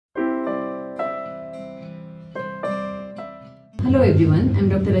Hello everyone, I am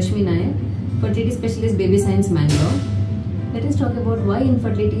Dr. Rashmi Nayak, Fertility Specialist, BabyScience, Mangalore. Let us talk about why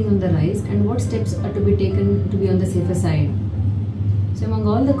infertility is on the rise and what steps are to be taken to be on the safer side. So among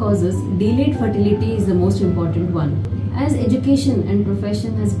all the causes, delayed fertility is the most important one. As education and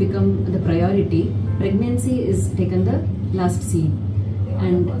profession has become the priority, pregnancy is taken the last seat.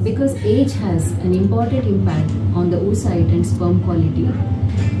 And because age has an important impact on the oocyte and sperm quality,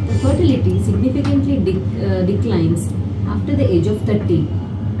 the fertility significantly declines after the age of 30.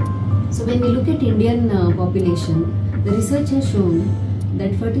 So when we look at Indian population, the research has shown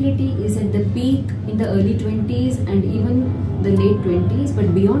that fertility is at the peak in the early 20s and even the late 20s,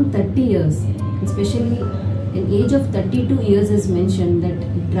 but beyond 30 years, especially in age of 32 years is mentioned, that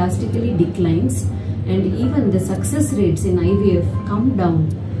it drastically declines, and even the success rates in IVF come down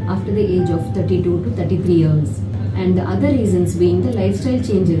after the age of 32 to 33 years. And the other reasons being the lifestyle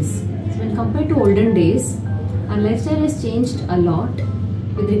changes. So when compared to olden days, our lifestyle has changed a lot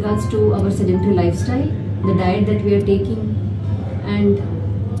with regards to our sedentary lifestyle, the diet that we are taking,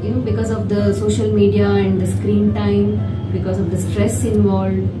 and because of the social media and the screen time, because of the stress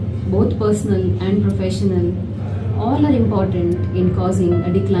involved, both personal and professional, all are important in causing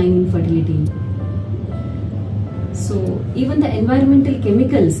a decline in fertility. So even the environmental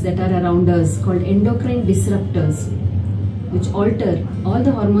chemicals that are around us, called endocrine disruptors, which alter all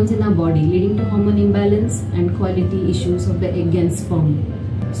the hormones in our body, leading to hormone imbalance and quality issues of the egg and sperm.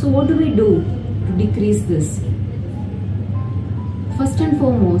 So what do we do to decrease this? First and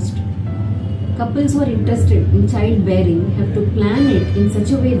foremost, couples who are interested in childbearing have to plan it in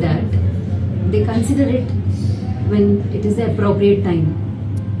such a way that they consider it when it is the appropriate time.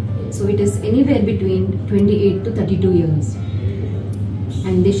 So it is anywhere between 28 to 32 years.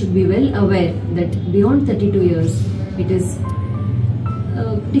 And they should be well aware that beyond 32 years, it is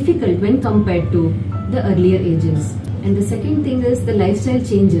difficult when compared to the earlier ages. And the second thing is the lifestyle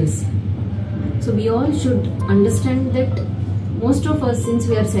changes. So we all should understand that most of us, since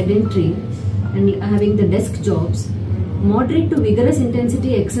we are sedentary and having the desk jobs, moderate to vigorous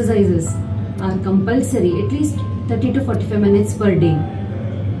intensity exercises are compulsory, at least 30 to 45 minutes per day.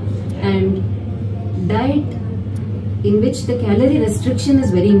 And diet in which the calorie restriction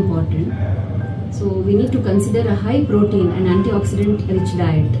is very important. So we need to consider a high protein and antioxidant rich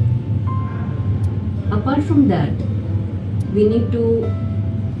diet. Apart from that, we need to,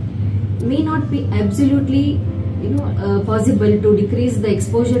 may not be absolutely possible to decrease the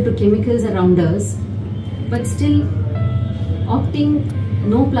exposure to chemicals around us, but still opting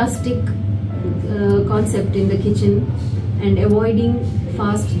no plastic concept in the kitchen and avoiding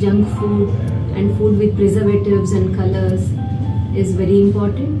fast junk food and food with preservatives and colors is very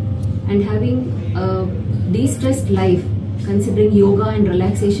important. And having a de-stressed life, considering yoga and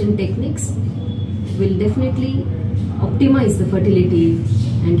relaxation techniques, will definitely optimize the fertility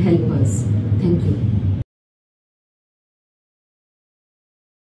and help us. Thank you.